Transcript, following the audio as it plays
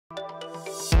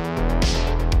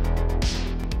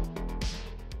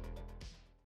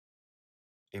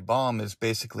BOM is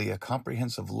basically a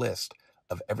comprehensive list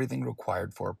of everything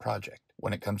required for a project.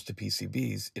 When it comes to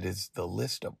PCBs, it is the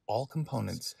list of all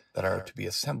components that are to be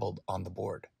assembled on the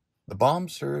board. The BOM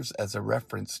serves as a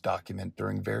reference document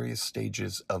during various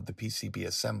stages of the PCB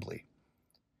assembly.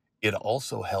 It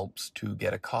also helps to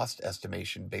get a cost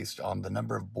estimation based on the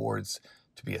number of boards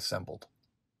to be assembled.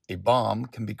 A BOM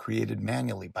can be created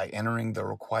manually by entering the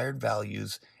required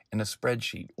values in a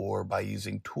spreadsheet or by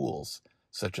using tools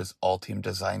such as Altium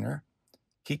Designer,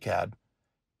 KiCad,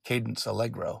 Cadence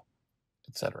Allegro,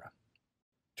 etc.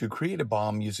 To create a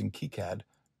BOM using KiCad,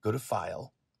 go to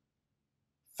File,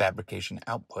 Fabrication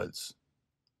Outputs,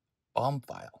 BOM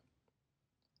File.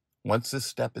 Once this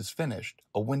step is finished,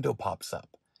 a window pops up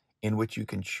in which you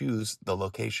can choose the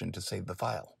location to save the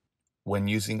file. When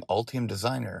using Altium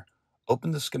Designer,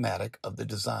 open the schematic of the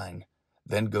design,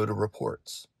 then go to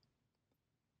Reports,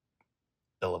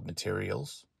 Bill of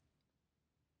Materials.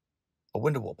 A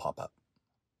window will pop up.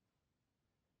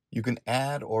 You can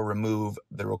add or remove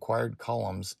the required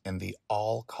columns in the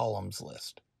All Columns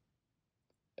list.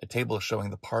 A table showing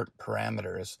the part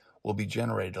parameters will be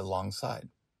generated alongside.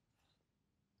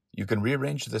 You can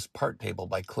rearrange this part table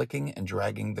by clicking and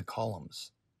dragging the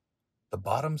columns. The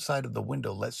bottom side of the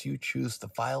window lets you choose the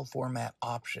file format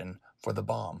option for the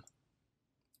BOM.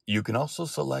 You can also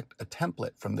select a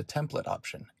template from the template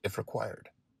option if required.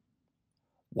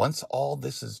 Once all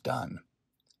this is done,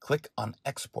 click on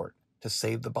Export to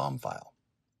save the BOM file.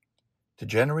 To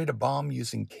generate a BOM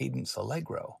using Cadence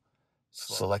Allegro,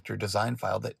 select your design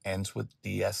file that ends with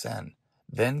DSN,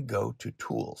 then go to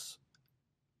Tools,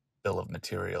 Bill of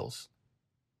Materials.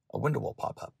 A window will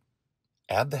pop up.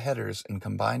 Add the headers and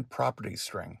combined properties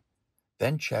string,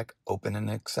 then check Open in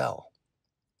Excel,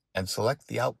 and select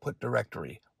the output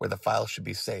directory where the file should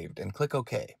be saved and click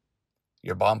OK.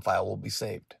 Your BOM file will be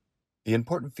saved. The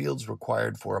important fields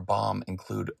required for a BOM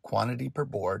include quantity per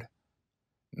board,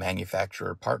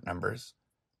 manufacturer part numbers,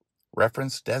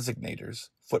 reference designators,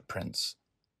 footprints,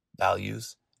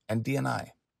 values, and DNI.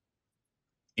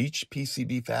 Each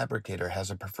PCB fabricator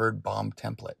has a preferred BOM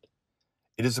template.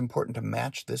 It is important to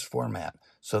match this format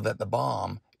so that the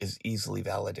BOM is easily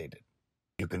validated.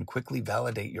 You can quickly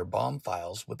validate your BOM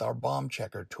files with our BOM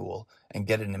checker tool and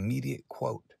get an immediate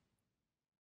quote.